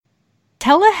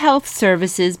Telehealth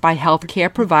services by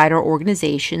healthcare provider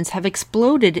organizations have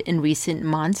exploded in recent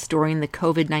months during the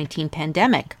COVID-19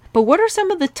 pandemic. But what are some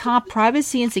of the top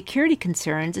privacy and security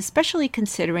concerns, especially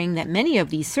considering that many of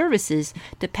these services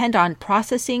depend on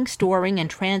processing, storing, and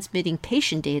transmitting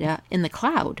patient data in the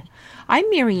cloud? I'm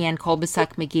Marianne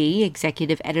Kolbasuk-McGee,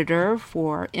 Executive Editor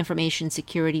for Information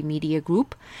Security Media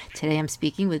Group. Today I'm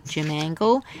speaking with Jim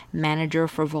Angle, Manager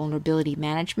for Vulnerability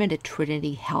Management at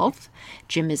Trinity Health.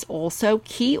 Jim is also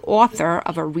key author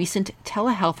of a recent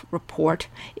telehealth report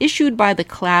issued by the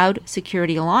Cloud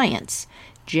Security Alliance.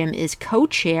 Jim is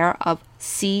co-chair of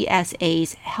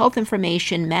CSA's Health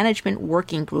Information Management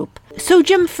Working Group. So,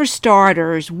 Jim, for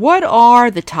starters, what are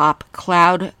the top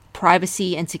cloud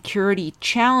privacy and security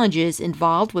challenges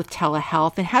involved with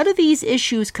telehealth, and how do these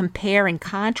issues compare and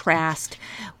contrast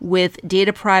with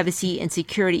data privacy and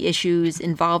security issues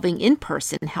involving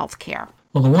in-person healthcare?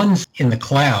 Well, the ones in the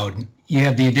cloud, you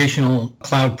have the additional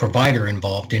cloud provider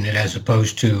involved in it as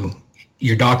opposed to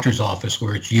your doctor's office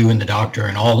where it's you and the doctor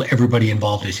and everybody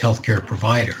involved is healthcare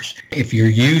providers. If you're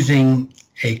using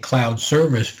a cloud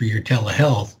service for your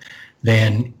telehealth,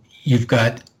 then you've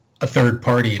got a third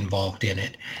party involved in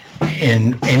it.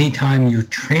 And anytime you're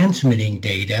transmitting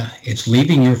data, it's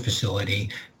leaving your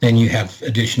facility, then you have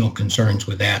additional concerns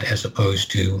with that as opposed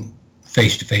to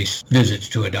face-to-face visits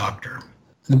to a doctor.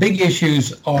 The big issues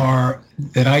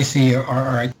that I see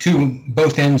are to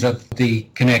both ends of the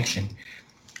connection.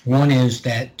 One is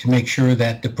that to make sure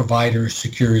that the provider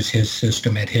secures his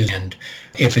system at his end.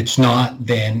 If it's not,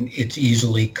 then it's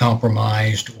easily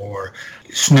compromised or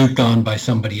snooped on by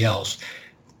somebody else.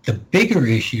 The bigger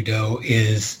issue, though,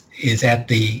 is at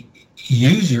the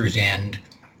user's end.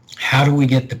 How do we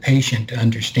get the patient to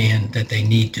understand that they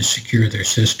need to secure their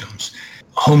systems?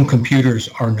 Home computers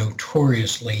are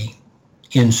notoriously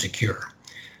insecure,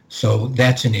 so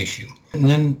that's an issue. And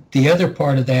then the other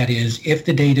part of that is if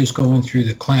the data is going through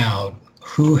the cloud,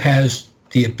 who has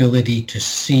the ability to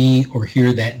see or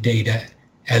hear that data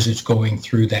as it's going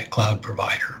through that cloud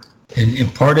provider?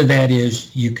 And part of that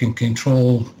is you can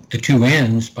control the two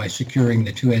ends by securing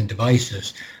the two end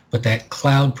devices, but that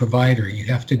cloud provider, you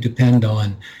have to depend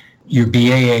on your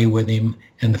BAA with him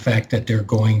and the fact that they're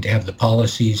going to have the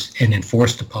policies and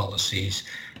enforce the policies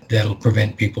that'll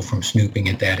prevent people from snooping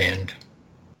at that end.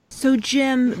 So,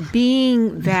 Jim,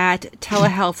 being that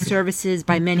telehealth services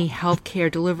by many healthcare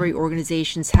delivery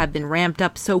organizations have been ramped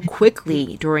up so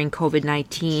quickly during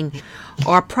COVID-19,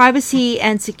 are privacy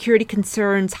and security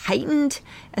concerns heightened,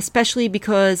 especially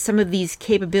because some of these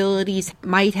capabilities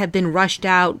might have been rushed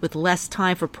out with less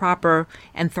time for proper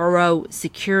and thorough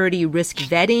security risk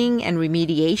vetting and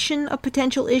remediation of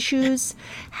potential issues?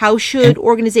 How should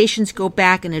organizations go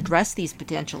back and address these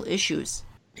potential issues?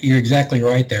 You're exactly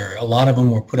right there. A lot of them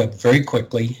were put up very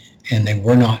quickly and they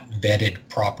were not vetted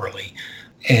properly.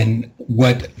 And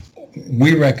what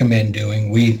we recommend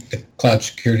doing, the Cloud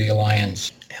Security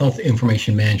Alliance Health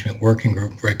Information Management Working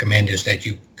Group recommend is that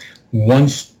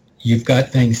once you've got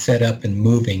things set up and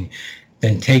moving,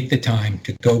 then take the time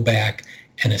to go back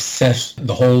and assess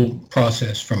the whole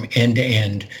process from end to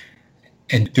end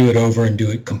and do it over and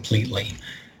do it completely.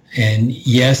 And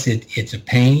yes, it's a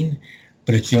pain,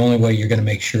 but it's the only way you're going to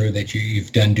make sure that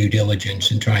you've done due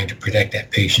diligence in trying to protect that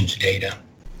patient's data.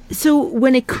 So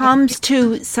when it comes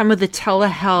to some of the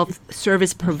telehealth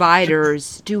service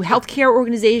providers, do healthcare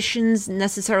organizations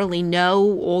necessarily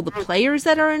know all the players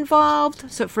that are involved?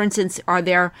 So, for instance, are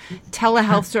there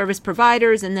telehealth service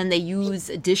providers and then they use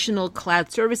additional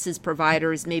cloud services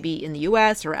providers maybe in the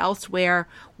U.S. or elsewhere?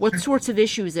 What sorts of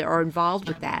issues are involved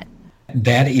with that?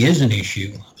 That is an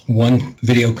issue. One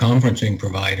video conferencing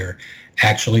provider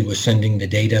actually was sending the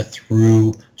data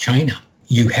through China.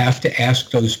 You have to ask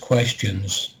those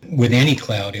questions with any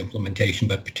cloud implementation,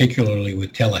 but particularly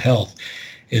with telehealth,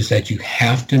 is that you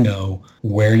have to know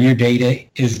where your data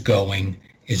is going.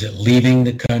 Is it leaving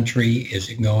the country? Is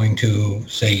it going to,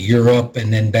 say, Europe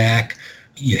and then back?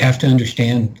 You have to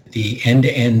understand the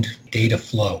end-to-end data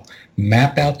flow.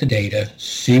 Map out the data,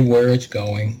 see where it's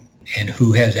going and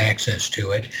who has access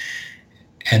to it,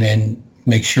 and then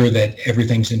make sure that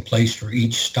everything's in place for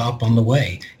each stop on the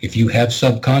way. If you have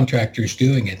subcontractors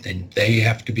doing it, then they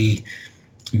have to be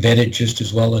vetted just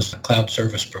as well as a cloud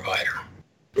service provider.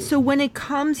 So when it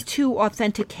comes to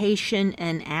authentication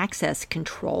and access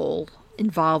control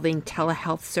involving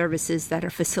telehealth services that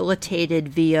are facilitated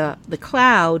via the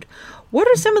cloud, what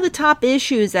are some of the top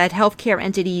issues that healthcare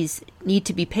entities need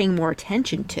to be paying more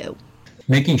attention to?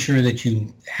 Making sure that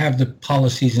you have the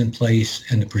policies in place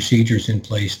and the procedures in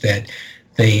place that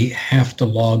they have to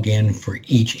log in for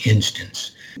each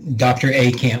instance. Dr.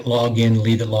 A can't log in,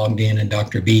 leave it logged in, and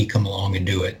Dr. B come along and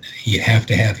do it. You have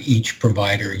to have each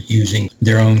provider using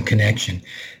their own connection.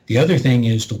 The other thing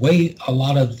is the way a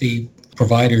lot of the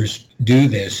providers do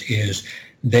this is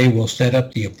they will set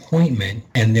up the appointment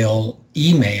and they'll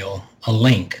email a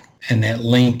link. And that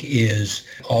link is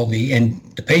and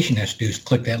the patient has to do is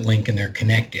click that link and they're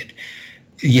connected.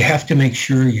 You have to make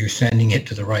sure you're sending it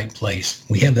to the right place.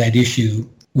 We have that issue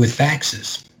with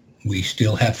faxes. We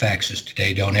still have faxes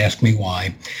today. Don't ask me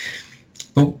why.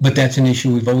 But that's an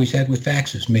issue we've always had with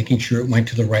faxes, making sure it went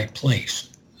to the right place.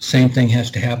 Same thing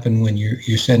has to happen when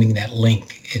you're sending that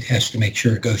link. It has to make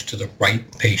sure it goes to the right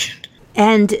patient.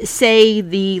 And say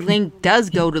the link does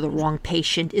go to the wrong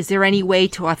patient, is there any way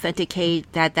to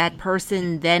authenticate that that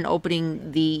person then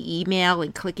opening the email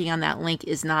and clicking on that link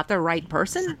is not the right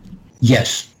person?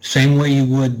 Yes, same way you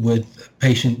would with a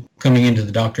patient coming into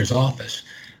the doctor's office.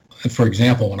 For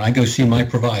example, when I go see my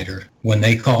provider, when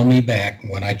they call me back,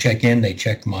 when I check in, they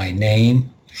check my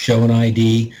name, show an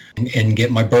ID, and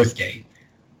get my birth date.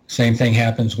 Same thing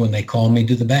happens when they call me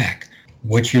to the back.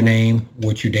 What's your name?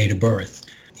 What's your date of birth?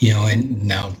 And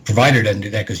now provider doesn't do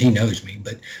that because he knows me.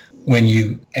 But when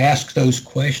you ask those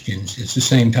questions, it's the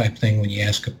same type thing when you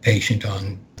ask a patient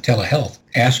on telehealth.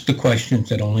 Ask the questions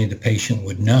that only the patient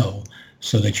would know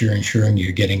so that you're ensuring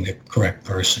you're getting the correct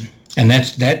person. And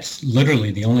that's literally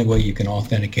the only way you can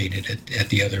authenticate it at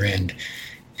the other end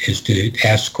is to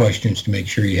ask questions to make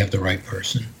sure you have the right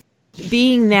person.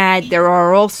 Being that there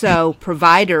are also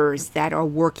providers that are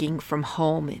working from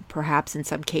home, perhaps in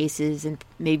some cases, and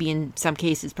maybe in some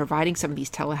cases providing some of these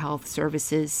telehealth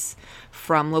services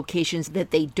from locations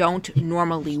that they don't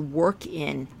normally work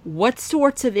in, what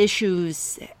sorts of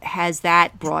issues has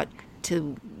that brought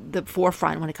to the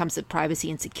forefront when it comes to privacy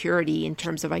and security in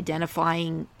terms of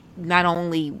identifying not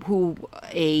only who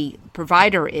a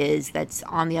provider is that's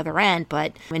on the other end,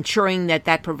 but ensuring that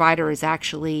that provider is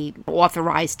actually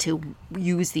authorized to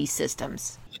use these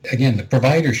systems? Again, the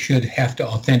provider should have to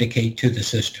authenticate to the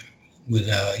system with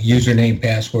a username,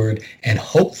 password, and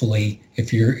hopefully,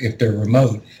 if they're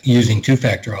remote, using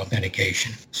two-factor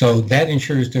authentication. So that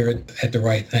ensures they're at the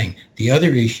right thing. The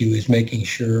other issue is making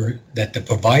sure that the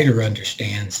provider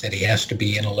understands that he has to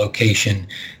be in a location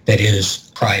that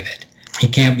is private. He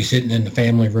can't be sitting in the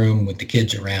family room with the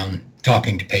kids around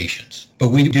talking to patients. But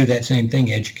we do that same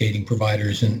thing, educating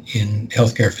providers in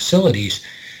healthcare facilities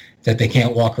that they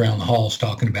can't walk around the halls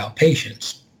talking about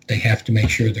patients. They have to make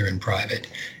sure they're in private.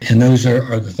 And those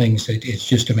are the things that it's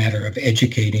just a matter of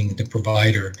educating the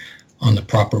provider on the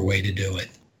proper way to do it.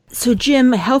 So,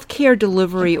 Jim, healthcare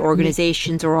delivery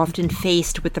organizations are often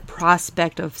faced with the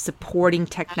prospect of supporting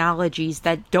technologies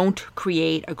that don't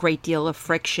create a great deal of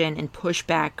friction and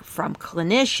pushback from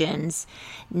clinicians.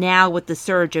 Now, with the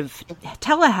surge of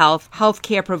telehealth,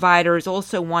 healthcare providers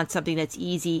also want something that's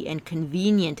easy and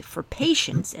convenient for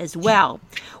patients as well.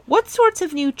 What sorts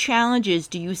of new challenges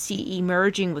do you see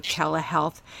emerging with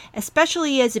telehealth,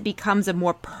 especially as it becomes a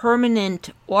more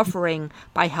permanent offering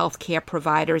by healthcare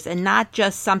providers and not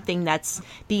just something that's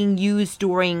being used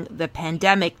during the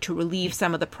pandemic to relieve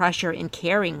some of the pressure in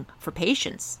caring for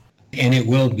patients? And it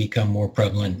will become more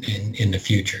prevalent in the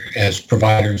future as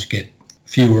providers get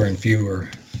fewer and fewer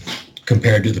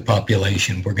compared to the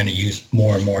population. We're going to use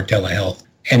more and more telehealth.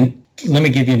 And let me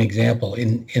give you an example.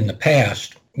 In the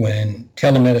past, when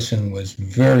telemedicine was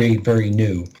very, very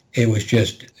new, it was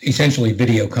just essentially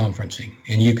video conferencing.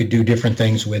 And you could do different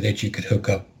things with it. You could hook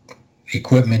up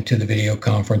equipment to the video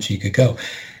conference. You could go.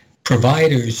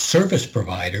 Service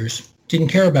providers didn't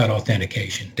care about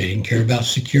authentication. They didn't care about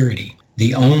security.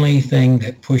 The only thing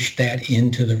that pushed that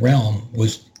into the realm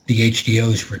was the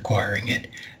HDOs requiring it,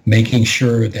 making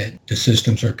sure that the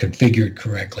systems are configured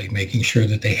correctly, making sure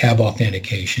that they have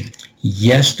authentication.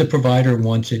 Yes, the provider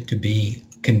wants it to be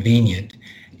convenient,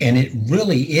 and it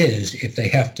really is if they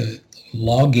have to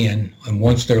log in, and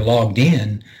once they're logged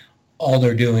in, all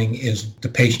they're doing is the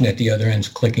patient at the other end is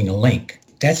clicking a link.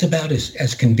 That's about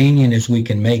as convenient as we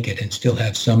can make it and still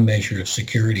have some measure of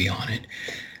security on it.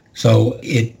 So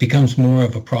it becomes more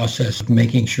of a process of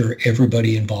making sure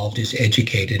everybody involved is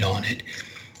educated on it.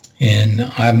 And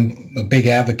I'm a big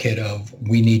advocate of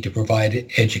we need to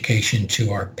provide education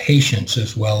to our patients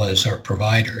as well as our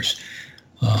providers.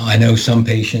 I know some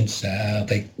patients,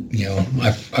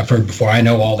 I've heard before, I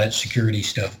know all that security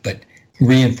stuff, but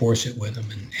reinforce it with them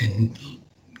and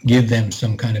give them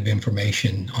some kind of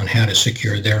information on how to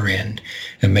secure their end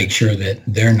and make sure that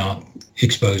they're not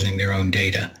exposing their own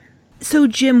data. So,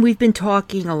 Jim, we've been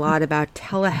talking a lot about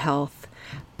telehealth,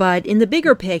 but in the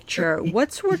bigger picture,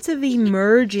 what sorts of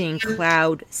emerging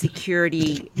cloud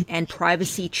security and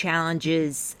privacy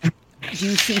challenges do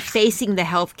you see facing the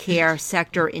healthcare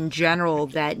sector in general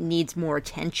that needs more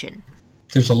attention?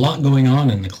 There's a lot going on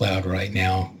in the cloud right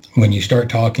now. When you start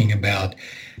talking about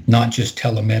not just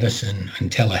telemedicine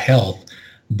and telehealth,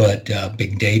 but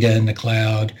big data in the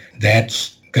cloud,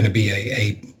 that's going to be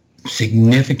a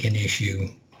significant issue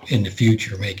in the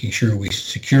future, making sure we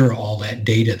secure all that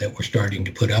data that we're starting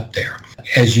to put up there.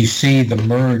 As you see the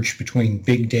merge between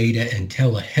big data and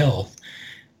telehealth,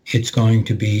 it's going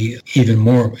to be even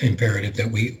more imperative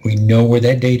that we know where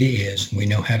that data is, we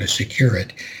know how to secure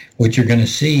it. What you're going to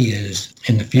see is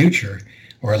in the future,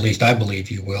 or at least I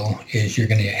believe you will, is you're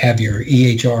going to have your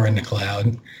EHR in the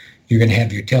cloud. You're going to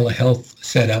have your telehealth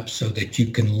set up so that you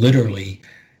can literally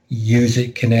use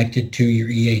it connected to your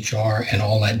EHR and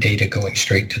all that data going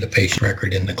straight to the patient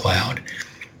record in the cloud.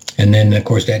 And then, of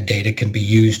course, that data can be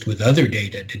used with other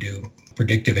data to do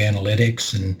predictive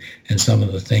analytics and some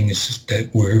of the things that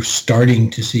we're starting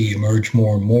to see emerge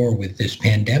more and more with this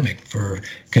pandemic for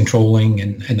controlling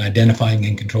and identifying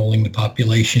and controlling the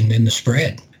population and the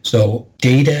spread. So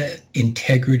data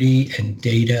integrity and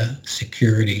data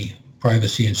security,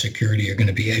 privacy and security are going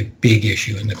to be a big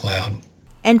issue in the cloud.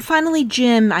 And finally,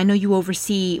 Jim, I know you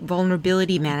oversee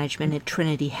vulnerability management at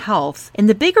Trinity Health. In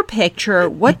the bigger picture,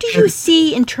 what do you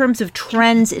see in terms of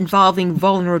trends involving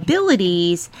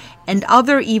vulnerabilities and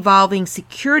other evolving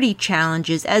security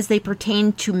challenges as they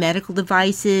pertain to medical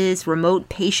devices, remote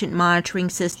patient monitoring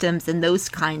systems, and those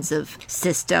kinds of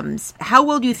systems? How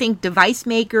well do you think device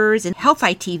makers and health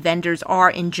IT vendors are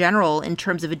in general in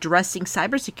terms of addressing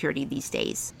cybersecurity these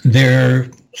days? They're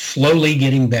slowly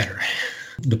getting better.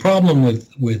 The problem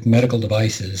with medical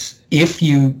devices, if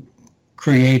you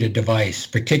create a device,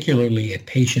 particularly a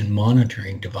patient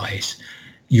monitoring device,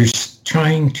 you're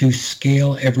trying to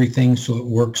scale everything so it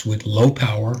works with low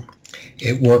power,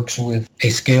 it works with a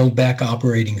scaled back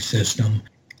operating system,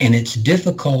 and it's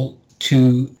difficult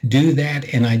to do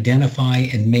that and identify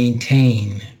and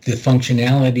maintain the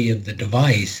functionality of the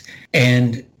device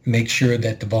and make sure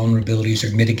that the vulnerabilities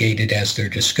are mitigated as they're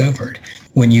discovered.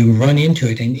 When you run into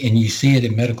it, and you see it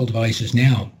in medical devices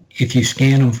now, if you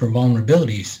scan them for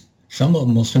vulnerabilities, some of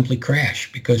them will simply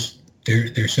crash because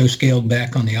they're so scaled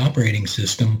back on the operating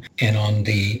system and on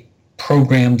the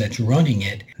program that's running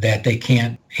it that they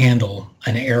can't handle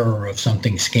an error of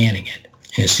something scanning it.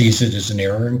 It sees it as an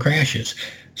error and crashes.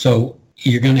 So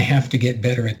you're going to have to get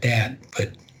better at that,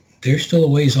 but they're still a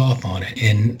ways off on it.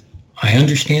 And I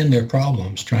understand their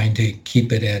problems trying to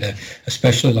keep it at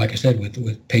especially like I said,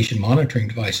 with patient monitoring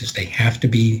devices, they have to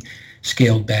be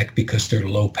scaled back because they're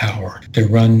low power. They're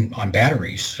run on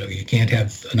batteries, so you can't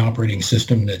have an operating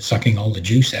system that's sucking all the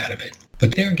juice out of it.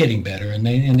 But they're getting better, and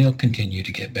they'll continue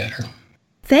to get better.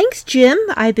 Thanks, Jim.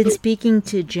 I've been speaking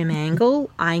to Jim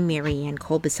Angle. I'm Mary Ann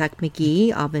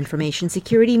Kolbasuk-McGee of Information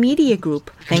Security Media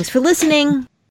Group. Thanks for listening.